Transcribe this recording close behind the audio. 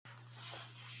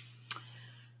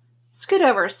Scoot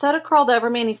over. Soda crawled over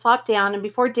me and he flopped down, and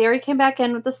before Derry came back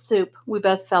in with the soup, we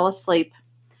both fell asleep.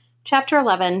 Chapter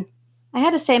 11. I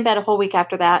had to stay in bed a whole week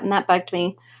after that, and that bugged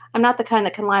me. I'm not the kind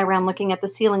that can lie around looking at the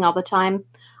ceiling all the time.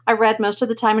 I read most of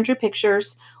the time and drew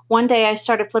pictures. One day I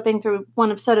started flipping through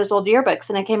one of Soda's old yearbooks,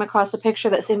 and I came across a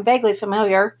picture that seemed vaguely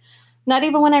familiar. Not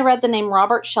even when I read the name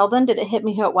Robert Sheldon did it hit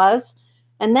me who it was.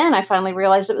 And then I finally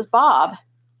realized it was Bob.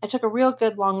 I took a real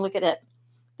good long look at it.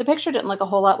 The picture didn't look a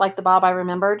whole lot like the Bob I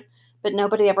remembered, but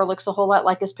nobody ever looks a whole lot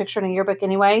like his picture in a yearbook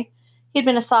anyway. He'd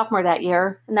been a sophomore that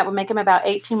year, and that would make him about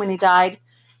 18 when he died.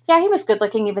 Yeah, he was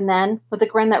good-looking even then, with a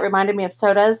grin that reminded me of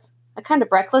Soda's, a kind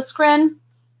of reckless grin.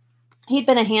 He'd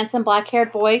been a handsome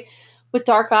black-haired boy with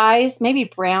dark eyes, maybe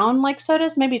brown like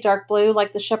Soda's, maybe dark blue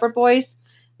like the Shepherd boys.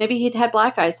 Maybe he'd had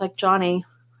black eyes like Johnny.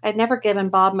 I'd never given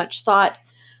Bob much thought.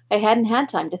 I hadn't had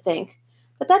time to think.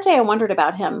 But that day I wondered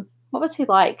about him. What was he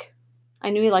like? I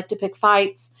knew he liked to pick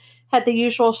fights, had the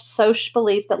usual soch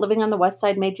belief that living on the West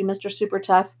Side made you Mr. Super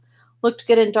Tough, looked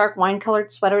good in dark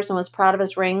wine-colored sweaters and was proud of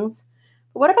his rings.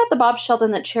 But what about the Bob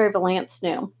Sheldon that Cherry Valance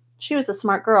knew? She was a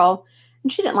smart girl,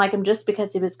 and she didn't like him just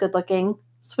because he was good-looking.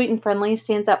 Sweet and friendly,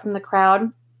 stands out from the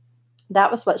crowd.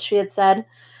 That was what she had said.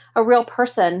 A real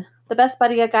person, the best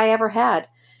buddy a guy ever had.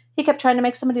 He kept trying to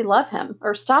make somebody love him,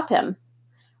 or stop him.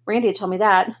 Randy told me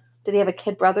that. Did he have a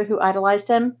kid brother who idolized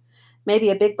him? Maybe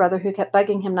a big brother who kept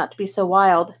bugging him not to be so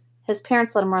wild. His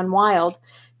parents let him run wild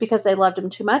because they loved him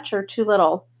too much or too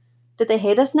little. Did they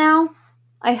hate us now?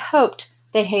 I hoped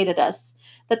they hated us,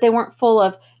 that they weren't full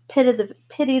of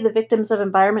pity the victims of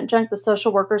environment junk the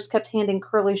social workers kept handing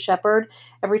Curly Shepherd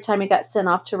every time he got sent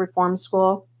off to reform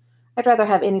school. I'd rather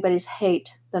have anybody's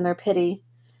hate than their pity.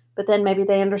 But then maybe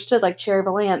they understood like Cherry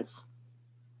Valance.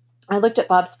 I looked at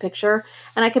Bob's picture,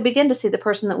 and I could begin to see the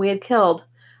person that we had killed.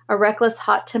 A reckless,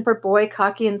 hot-tempered boy,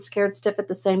 cocky and scared stiff at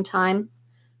the same time.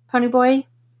 Ponyboy?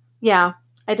 Yeah,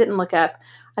 I didn't look up.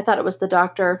 I thought it was the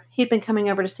doctor. He'd been coming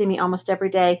over to see me almost every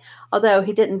day, although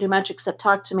he didn't do much except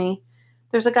talk to me.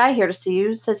 There's a guy here to see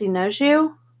you. Says he knows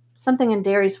you? Something in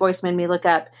Derry's voice made me look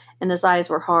up, and his eyes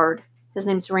were hard. His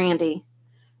name's Randy.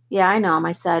 Yeah, I know him,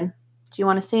 I said. Do you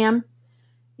want to see him?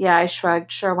 Yeah, I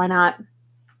shrugged. Sure, why not?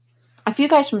 A few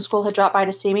guys from school had dropped by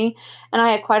to see me, and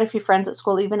I had quite a few friends at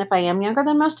school, even if I am younger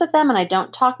than most of them and I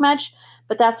don't talk much,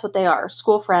 but that's what they are,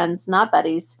 school friends, not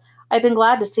buddies. I'd been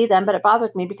glad to see them, but it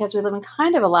bothered me because we live in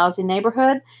kind of a lousy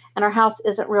neighborhood, and our house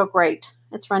isn't real great.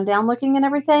 It's run down looking and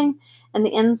everything, and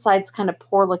the inside's kind of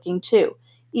poor looking too,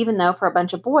 even though for a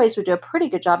bunch of boys we do a pretty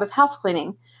good job of house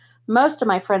cleaning. Most of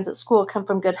my friends at school come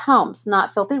from good homes,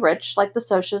 not filthy rich like the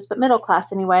Socs, but middle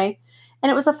class anyway. And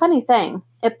it was a funny thing.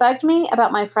 It bugged me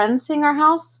about my friends seeing our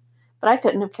house, but I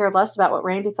couldn't have cared less about what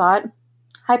Randy thought.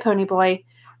 Hi, Ponyboy.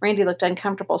 Randy looked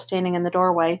uncomfortable standing in the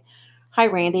doorway. Hi,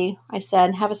 Randy, I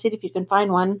said. Have a seat if you can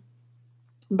find one.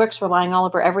 Books were lying all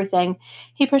over everything.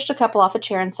 He pushed a couple off a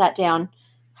chair and sat down.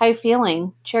 How you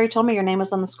feeling? Cherry told me your name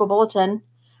was on the school bulletin.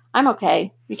 I'm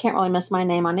okay. You can't really miss my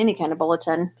name on any kind of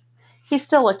bulletin. He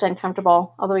still looked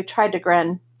uncomfortable, although he tried to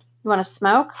grin. You want to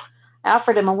smoke? I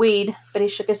offered him a weed, but he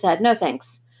shook his head. No,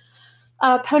 thanks.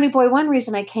 Ponyboy, one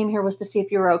reason I came here was to see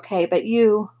if you were okay, but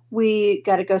we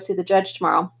got to go see the judge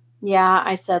tomorrow. Yeah,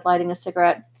 I said, lighting a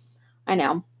cigarette. I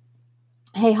know.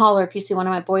 Hey, holler if you see one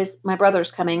of my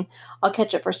brothers coming. I'll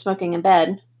catch it for smoking in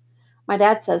bed. My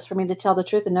dad says for me to tell the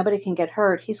truth and nobody can get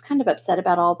hurt. He's kind of upset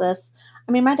about all this.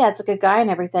 I mean, my dad's a good guy and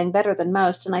everything, better than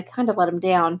most, and I kind of let him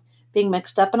down. Being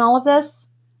mixed up in all of this?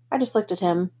 I just looked at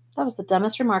him. That was the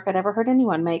dumbest remark I'd ever heard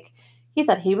anyone make. He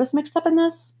thought he was mixed up in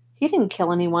this? He didn't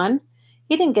kill anyone.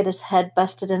 He didn't get his head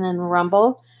busted in a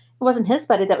rumble. It wasn't his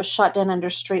buddy that was shot down under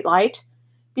street light.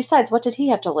 Besides, what did he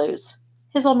have to lose?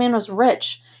 His old man was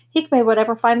rich. He could pay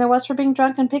whatever fine there was for being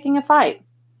drunk and picking a fight.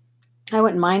 I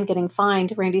wouldn't mind getting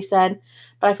fined, Randy said,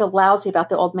 but I feel lousy about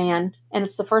the old man, and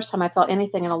it's the first time I felt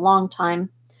anything in a long time.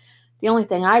 The only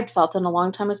thing I'd felt in a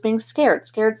long time was being scared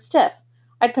stiff.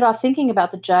 I'd put off thinking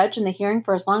about the judge and the hearing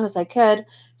for as long as I could.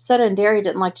 Soda and Derry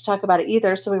didn't like to talk about it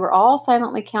either, so we were all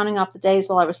silently counting off the days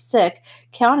while I was sick,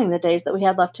 counting the days that we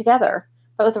had left together.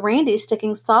 But with Randy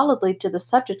sticking solidly to the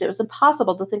subject, it was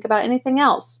impossible to think about anything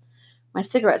else. My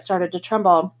cigarette started to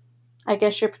tremble. I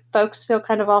guess your folks feel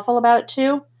kind of awful about it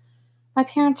too? My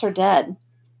parents are dead.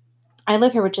 I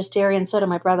live here with just Derry and Soda,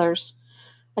 my brothers.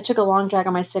 I took a long drag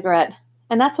on my cigarette.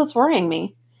 And that's what's worrying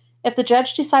me. If the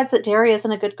judge decides that Derry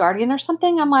isn't a good guardian or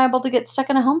something, I'm liable to get stuck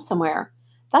in a home somewhere.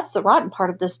 That's the rotten part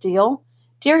of this deal.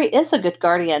 Derry is a good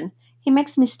guardian. He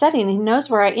makes me study and he knows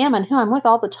where I am and who I'm with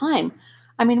all the time.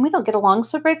 I mean, we don't get along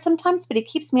so great sometimes, but he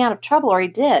keeps me out of trouble, or he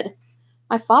did.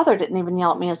 My father didn't even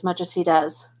yell at me as much as he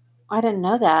does. I didn't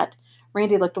know that.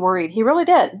 Randy looked worried. He really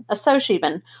did. A soch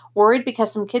even. Worried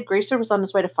because some kid greaser was on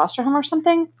his way to foster home or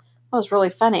something? That was really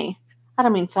funny. I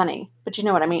don't mean funny, but you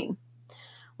know what I mean.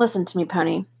 Listen to me,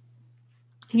 Pony.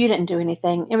 You didn't do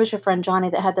anything. It was your friend Johnny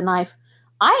that had the knife.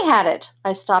 I had it.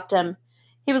 I stopped him.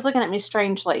 He was looking at me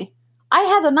strangely. I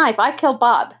had the knife. I killed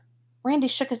Bob. Randy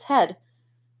shook his head.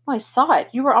 Oh, I saw it.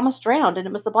 You were almost drowned, and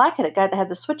it was the black-headed guy that had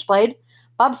the switchblade.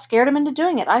 Bob scared him into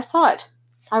doing it. I saw it.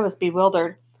 I was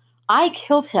bewildered. I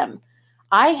killed him.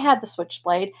 I had the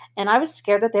switchblade, and I was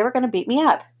scared that they were going to beat me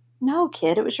up. No,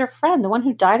 kid, it was your friend, the one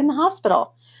who died in the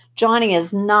hospital. Johnny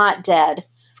is not dead.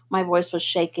 My voice was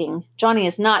shaking. Johnny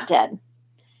is not dead.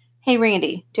 Hey,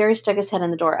 Randy. Derry stuck his head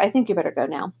in the door. I think you better go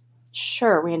now.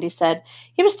 Sure, Randy said.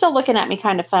 He was still looking at me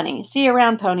kind of funny. See you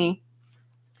around, Pony.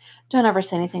 Don't ever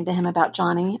say anything to him about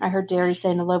Johnny, I heard Derry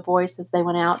say in a low voice as they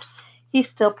went out. He's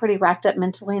still pretty racked up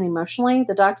mentally and emotionally.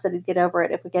 The doc said he'd get over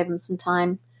it if we gave him some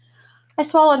time. I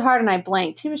swallowed hard and I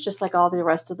blinked. He was just like all the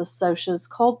rest of the Socs,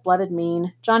 cold-blooded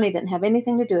mean. Johnny didn't have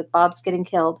anything to do with Bob's getting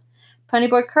killed.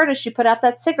 Ponyboy Curtis, you put out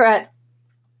that cigarette.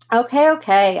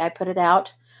 Okay, I put it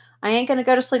out. I ain't going to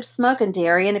go to sleep smoking,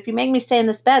 Derry, and if you make me stay in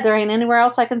this bed, there ain't anywhere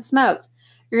else I can smoke.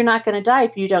 You're not going to die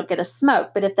if you don't get a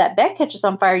smoke, but if that bed catches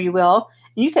on fire, you will,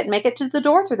 and you couldn't make it to the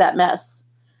door through that mess.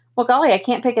 Well, golly, I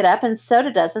can't pick it up, and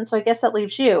Soda doesn't, so I guess that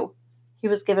leaves you. He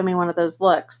was giving me one of those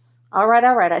looks. All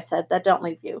right, I said. That don't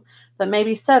leave you. But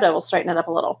maybe Soda will straighten it up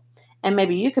a little. And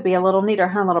maybe you could be a little neater,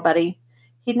 huh, little buddy?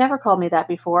 He'd never called me that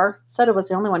before. Soda was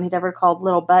the only one he'd ever called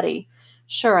little buddy.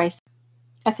 Sure, I said.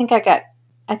 I think I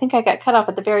got cut off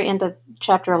at the very end of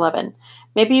chapter 11.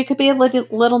 Maybe you could be a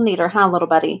little neater, huh, little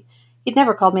buddy? He'd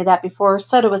never called me that before.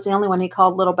 Soda was the only one he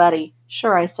called little buddy.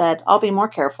 Sure, I said. I'll be more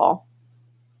careful.